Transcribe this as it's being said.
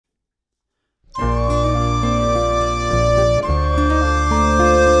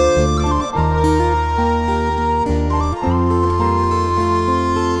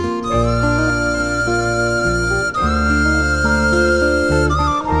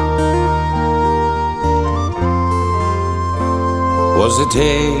'Twas a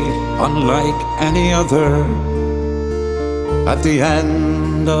day unlike any other. At the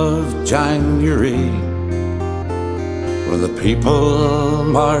end of January, when the people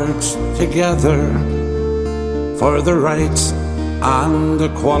marched together for the rights and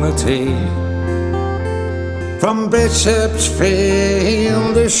equality. From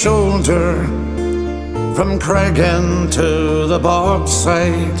Bishopsfield to Shoulder, from Cregan to the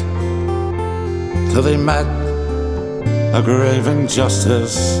Bogside, till they met a grave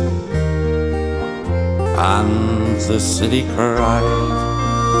injustice and the city cried.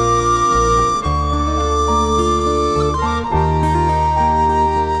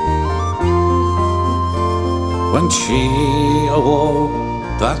 When she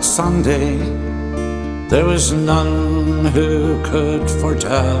awoke that Sunday, there was none who could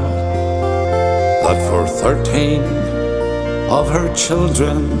foretell that for 13 of her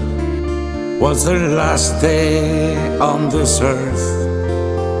children was their last day on this earth.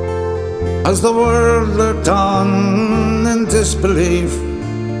 As the world looked on in disbelief,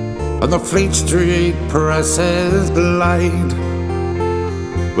 and the Fleet Street presses lied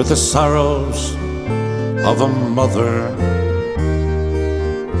with the sorrows of a mother,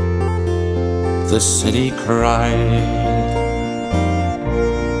 the city cried.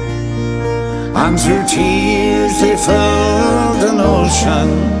 And through tears they filled an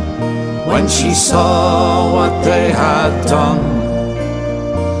ocean when she saw what they had done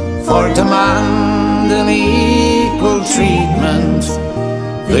for demanding equal treatment.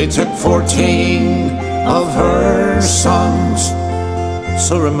 They took 14 of her sons.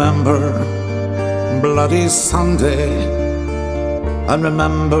 So remember Bloody Sunday, and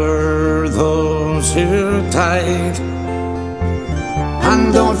remember those who died,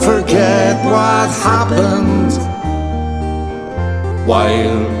 and don't forget what happened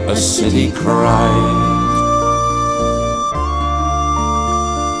while a city cried.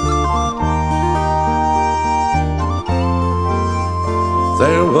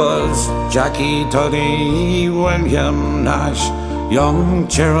 There was Jackie Tunney, William Nash, young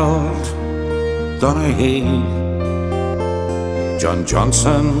Gerald Donaghy, John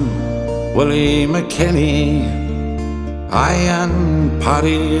Johnson, Willie McKinney, and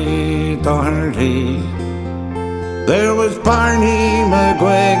Paddy Doherty. There was Barney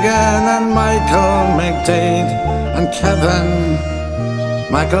McGuigan and Michael McDade and Kevin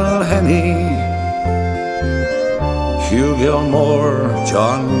McElhenney, Hugh Gilmore,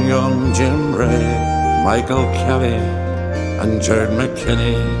 John Young, Jim Ray, Michael Kelly and Jared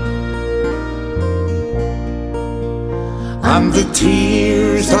McKinney. And the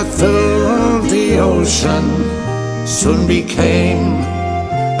tears that filled the ocean soon became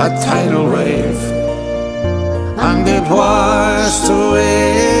a tidal wave, and it washed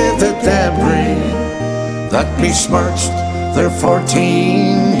away the debris that besmirched their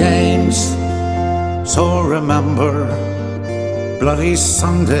 14 games. So remember Bloody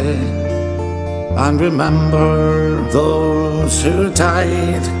Sunday, and remember those who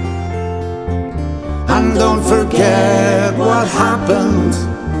died, and don't forget what happened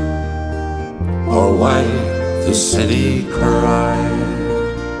or why the city cried.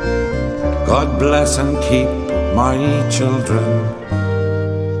 God bless and keep my children,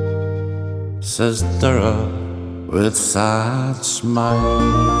 says Dara with sad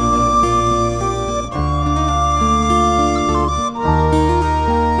smile.